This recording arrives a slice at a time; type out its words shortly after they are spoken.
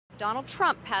Donald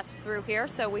Trump passed through here,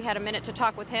 so we had a minute to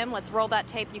talk with him. Let's roll that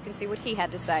tape. You can see what he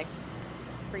had to say.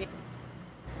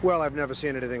 Well, I've never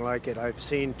seen anything like it. I've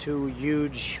seen two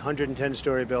huge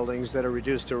 110-story buildings that are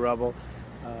reduced to rubble,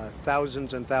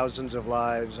 thousands and thousands of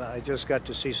lives. I just got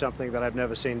to see something that I've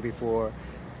never seen before.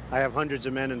 I have hundreds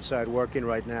of men inside working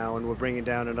right now, and we're bringing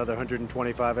down another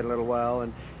 125 in a little while,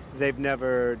 and they've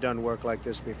never done work like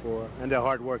this before. And they're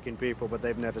hardworking people, but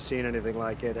they've never seen anything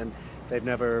like it, and they've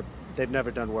never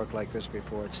done work like this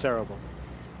before. It's terrible.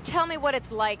 Tell me what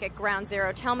it's like at Ground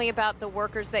Zero. Tell me about the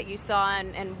workers that you saw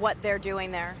and what they're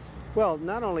doing there. Well,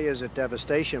 not only is it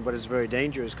devastation, but it's very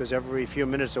dangerous because every few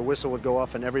minutes a whistle would go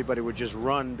off and everybody would just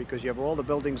run because you have all the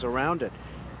buildings around it,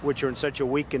 which are in such a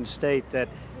weakened state that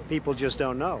people just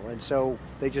don't know. And so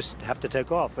they just have to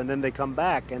take off. And then they come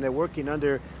back and they're working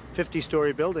under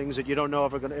 50-story buildings that you don't know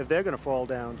if they're going to fall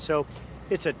down. So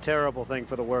it's a terrible thing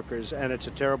for the workers, and it's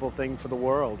a terrible thing for the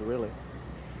world, really.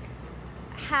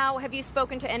 How have you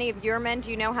spoken to any of your men?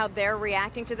 Do you know how they're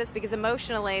reacting to this? Because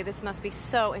emotionally, this must be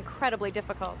so incredibly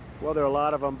difficult. Well, there are a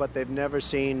lot of them, but they've never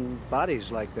seen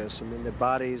bodies like this. I mean, the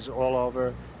bodies all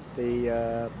over.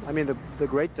 The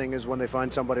great thing is when they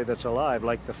find somebody that's alive,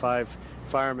 like the 5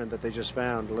 firemen that they just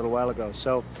found a little while ago.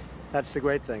 So that's the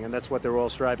great thing, and that's what they're all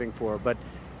striving for. But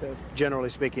generally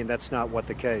speaking, that's not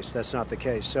the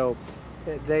case. So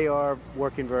they are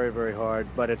working very, very hard,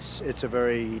 but it's a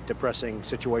very depressing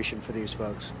situation for these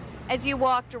folks. As you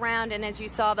walked around and as you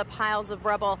saw the piles of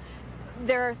rubble,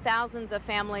 there are thousands of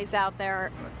families out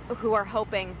there who are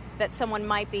hoping that someone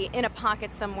might be in a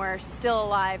pocket somewhere, still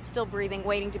alive, still breathing,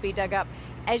 waiting to be dug up.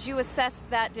 As you assessed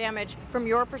that damage, from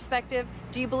your perspective,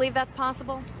 do you believe that's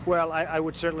possible? Well, I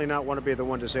would certainly not want to be the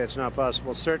one to say it's not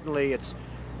possible. Certainly it's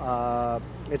a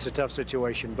tough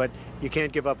situation, but you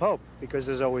can't give up hope because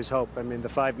there's always hope. I mean, the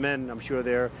 5 men, I'm sure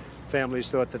their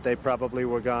families thought that they probably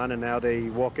were gone, and now they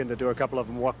walk in the door. A couple of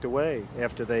them walked away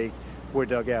after they were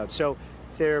dug out. So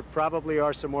there probably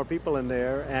are some more people in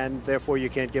there, and therefore you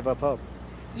can't give up hope.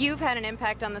 You've had an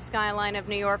impact on the skyline of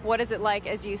New York. What is it like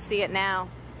as you see it now?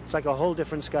 It's like a whole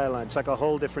different skyline. It's like a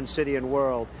whole different city and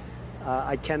world.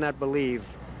 I cannot believe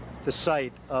the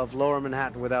sight of Lower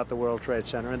Manhattan without the World Trade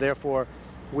Center, and therefore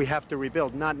we have to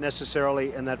rebuild, not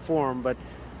necessarily in that form, but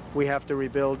we have to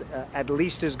rebuild at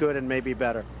least as good and maybe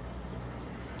better.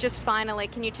 Just finally,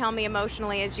 can you tell me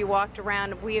emotionally as you walked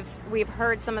around, we've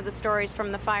heard some of the stories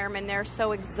from the firemen. They're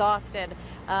so exhausted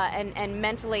and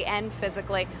mentally and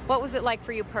physically. What was it like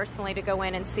for you personally to go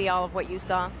in and see all of what you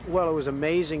saw? Well, it was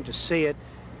amazing to see it.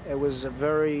 It was a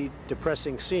very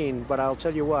depressing scene, but I'll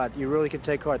tell you what, you really can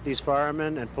take heart. These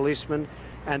firemen and policemen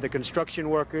and the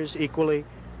construction workers equally,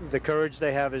 the courage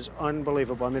they have is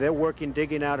unbelievable. I mean, they're working,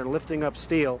 digging out and lifting up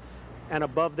steel, and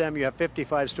above them you have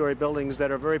 55-story buildings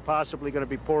that are very possibly going to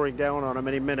be pouring down on them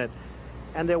any minute,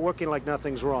 and they're working like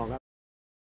nothing's wrong.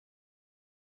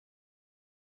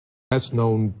 Best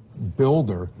known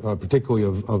builder, particularly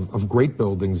of great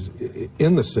buildings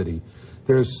in the city.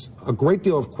 There's a great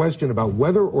deal of question about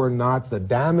whether or not the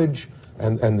damage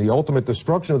and the ultimate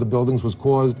destruction of the buildings was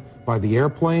caused by the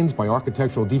airplanes, by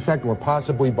architectural defect, or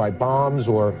possibly by bombs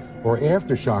or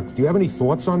aftershocks. Do you have any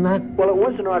thoughts on that? Well, it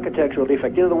was an architectural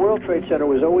defect. You know, the World Trade Center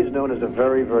was always known as a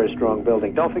very, very strong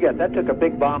building. Don't forget, that took a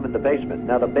big bomb in the basement.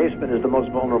 Now, the basement is the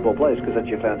most vulnerable place because it's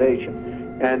your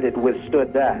foundation, and it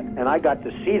withstood that. And I got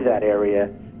to see that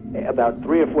area about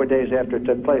 3 or 4 days after it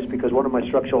took place because one of my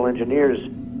structural engineers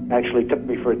actually took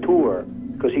me for a tour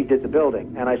because he did the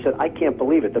building. And I said, I can't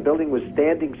believe it. The building was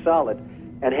standing solid,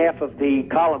 and half of the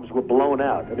columns were blown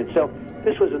out. I mean, so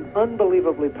this was an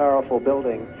unbelievably powerful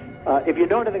building. If you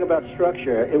know anything about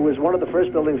structure, it was one of the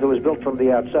first buildings that was built from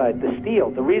the outside. The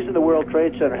steel, the reason the World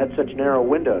Trade Center had such narrow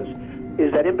windows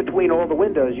is that in between all the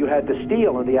windows, you had the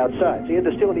steel on the outside. So you had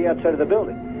the steel on the outside of the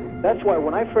building. That's why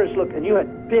when I first looked, and you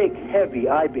had big, heavy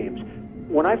I-beams,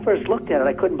 when I first looked at it,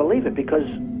 I couldn't believe it because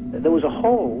there was a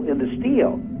hole in the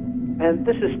steel. And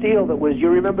this is steel that was, you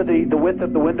remember the width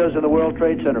of the windows in the World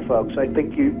Trade Center, folks. I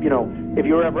think you know, if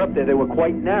you were ever up there, they were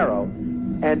quite narrow.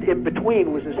 And in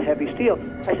between was this heavy steel.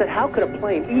 I said, how could a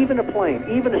plane, even a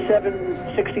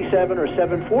 767 or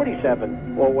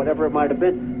 747, or whatever it might have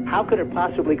been, how could it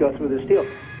possibly go through the steel?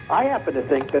 I happen to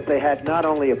think that they had not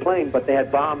only a plane, but they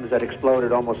had bombs that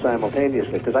exploded almost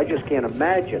simultaneously, because I just can't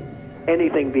imagine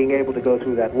anything being able to go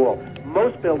through that wall.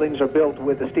 Most buildings are built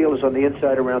with the steel is on the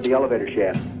inside around the elevator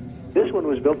shaft. This one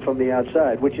was built from the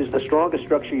outside, which is the strongest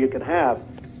structure you can have,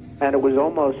 and it was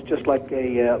almost just like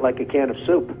a can of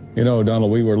soup. You know, Donald,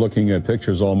 we were looking at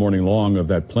pictures all morning long of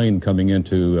that plane coming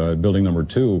into building number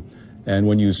 2, and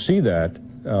when you see that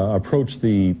approach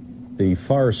the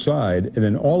far side, and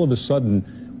then all of a sudden,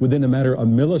 within a matter of a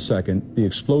millisecond, the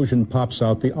explosion pops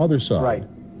out the other side. Right.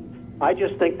 I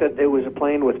just think that it was a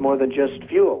plane with more than just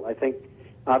fuel. I think,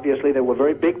 obviously, they were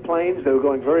very big planes. They were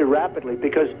going very rapidly,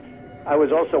 because I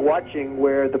was also watching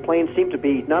where the plane seemed to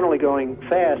be not only going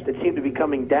fast, it seemed to be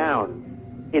coming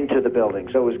down into the building.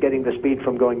 So it was getting the speed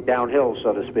from going downhill,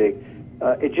 so to speak.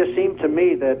 It just seemed to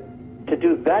me that to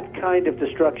do that kind of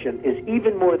destruction is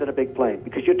even more than a big plane,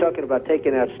 because you're talking about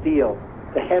taking out steel,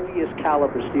 the heaviest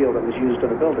caliber steel that was used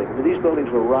on a building. I mean, these buildings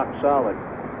were rock solid.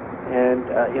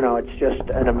 And, you know, it's just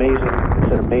an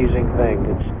amazing thing.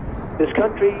 This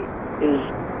country is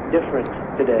different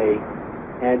today,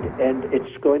 and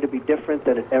it's going to be different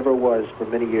than it ever was for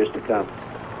many years to come.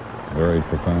 Very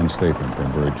profound statement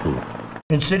and very true.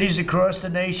 In cities across the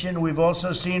nation, we've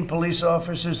also seen police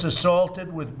officers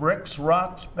assaulted with bricks,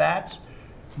 rocks, bats,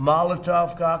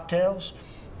 Molotov cocktails,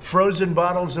 frozen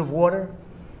bottles of water.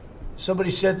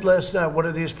 Somebody said last night, one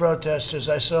of these protesters,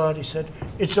 I saw it, he said,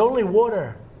 "It's only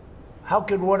water. How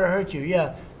can water hurt you?"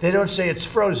 Yeah, they don't say it's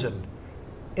frozen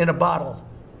in a bottle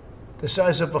the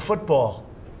size of a football,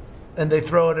 and they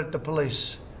throw it at the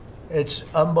police. It's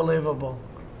unbelievable.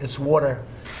 It's water.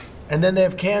 And then they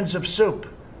have cans of soup,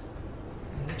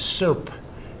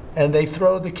 and they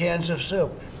throw the cans of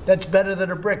soup. That's better than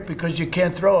a brick, because you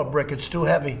can't throw a brick, it's too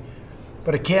heavy.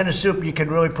 But a can of soup, you can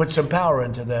really put some power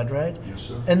into that, right? Yes,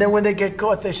 sir. And then when they get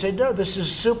caught, they say, "No, this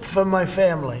is soup for my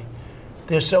family."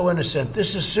 They're so innocent.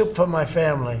 "This is soup for my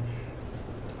family."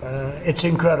 It's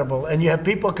incredible. And you have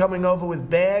people coming over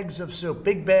with bags of soup,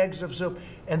 big bags of soup,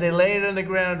 and they lay it on the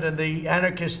ground, and the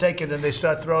anarchists take it and they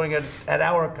start throwing it at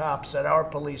our cops, at our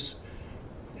police.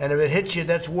 And if it hits you,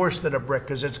 that's worse than a brick,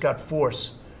 because it's got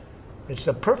force. It's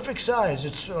the perfect size.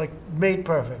 It's like made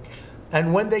perfect.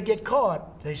 And when they get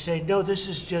caught, they say, "No, this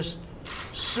is just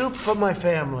soup for my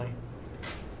family."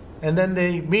 And then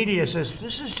the media says,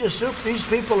 "This is just soup. These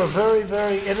people are very,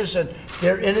 very innocent.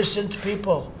 They're innocent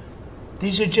people.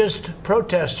 These are just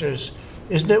protesters."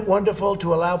 Isn't it wonderful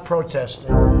to allow protesting?